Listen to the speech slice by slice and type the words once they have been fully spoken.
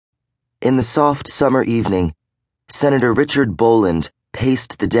In the soft summer evening, Senator Richard Boland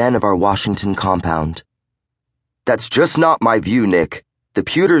paced the den of our Washington compound. "That's just not my view, Nick. The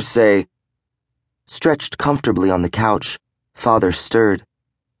pewters say—" Stretched comfortably on the couch, Father stirred.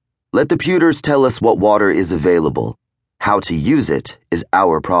 "Let the pewters tell us what water is available. How to use it is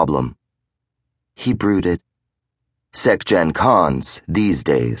our problem." He brooded. Sec-Gen cons these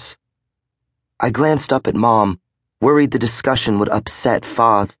days. I glanced up at Mom, worried the discussion would upset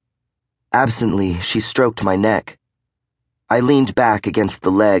Fath. Absently, she stroked my neck. I leaned back against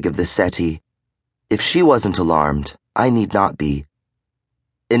the leg of the settee. If she wasn't alarmed, I need not be.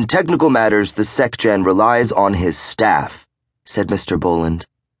 "In technical matters, the Sec-Gen relies on his staff," said Mr. Boland.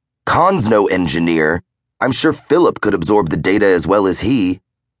 "Khan's no engineer. I'm sure Philip could absorb the data as well as he."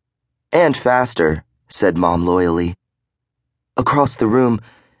 "And faster," said Mom loyally. Across the room,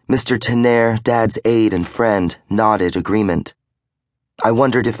 Mr. Tenaire, Dad's aide and friend, nodded agreement. I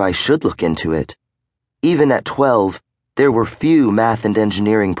wondered if I should look into it. Even at 12, there were few math and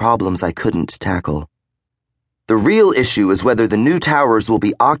engineering problems I couldn't tackle. "The real issue is whether the new towers will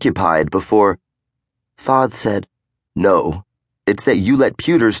be occupied before—" Fath said, "No, it's that you let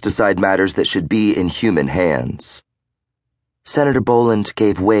pewters decide matters that should be in human hands." Senator Boland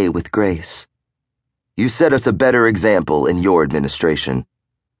gave way with grace. "You set us a better example in your administration."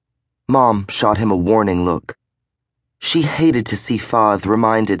 Mom shot him a warning look. She hated to see Fath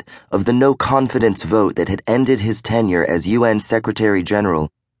reminded of the no-confidence vote that had ended his tenure as UN Secretary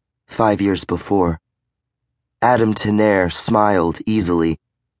General 5 years before. Adam Tenaire smiled easily.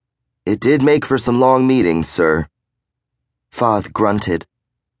 "It did make for some long meetings, sir." Fath grunted.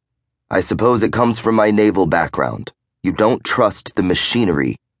 "I suppose it comes from my naval background. You don't trust the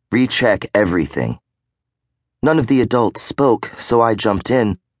machinery. Recheck everything." None of the adults spoke, so I jumped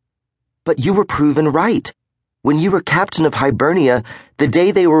in. "But you were proven right. When you were captain of Hibernia, the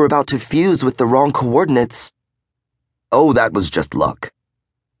day they were about to fuse with the wrong coordinates—" "Oh, that was just luck."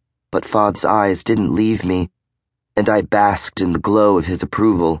 But Fath's eyes didn't leave me, and I basked in the glow of his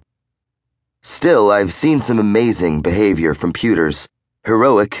approval. "Still, I've seen some amazing behavior from pewters,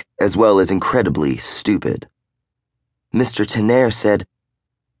 heroic as well as incredibly stupid." Mr. Tenaire said,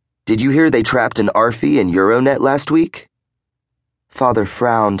 "Did you hear they trapped an ARFI in Euronet last week?" Father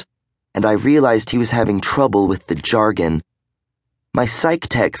frowned, and I realized he was having trouble with the jargon. My psych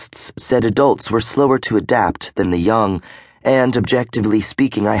texts said adults were slower to adapt than the young, and objectively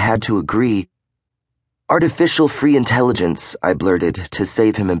speaking, I had to agree. "Artificial free intelligence," I blurted to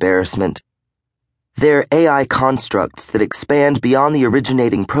save him embarrassment. "They're AI constructs that expand beyond the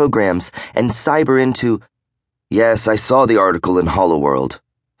originating programs and cyber into—" "Yes, I saw the article in Holoworld,"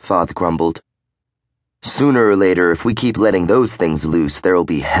 Fath grumbled. "Sooner or later, if we keep letting those things loose, there'll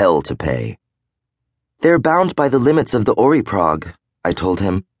be hell to pay." "They're bound by the limits of the Oriprog," I told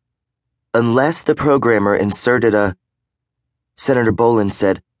him. "Unless the programmer inserted a—" Senator Boland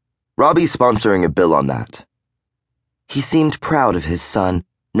said, "Robbie's sponsoring a bill on that." He seemed proud of his son,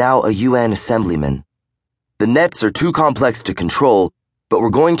 now a UN assemblyman. "The nets are too complex to control, but we're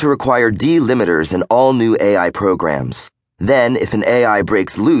going to require delimiters in all new AI programs. Then, if an AI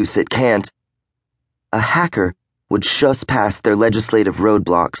breaks loose, it can't—" A hacker would shuss past their legislative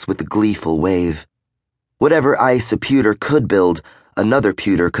roadblocks with a gleeful wave. Whatever ice a pewter could build, another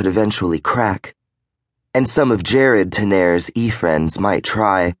pewter could eventually crack. And some of Jared Tenaire's e-friends might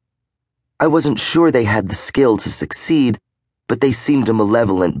try. I wasn't sure they had the skill to succeed, but they seemed a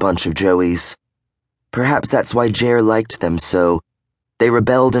malevolent bunch of joeys. Perhaps that's why Jer liked them so. They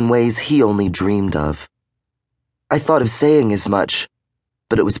rebelled in ways he only dreamed of. I thought of saying as much,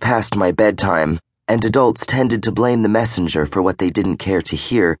 but it was past my bedtime, and adults tended to blame the messenger for what they didn't care to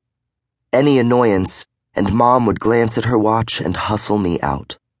hear. Any annoyance, and Mom would glance at her watch and hustle me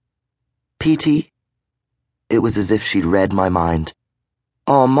out. "PT?" It was as if she'd read my mind.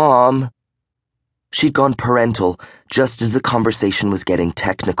 "Aw, Mom." She'd gone parental just as the conversation was getting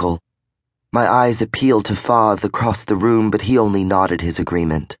technical. My eyes appealed to Fath across the room, but he only nodded his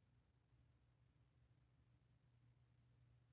agreement.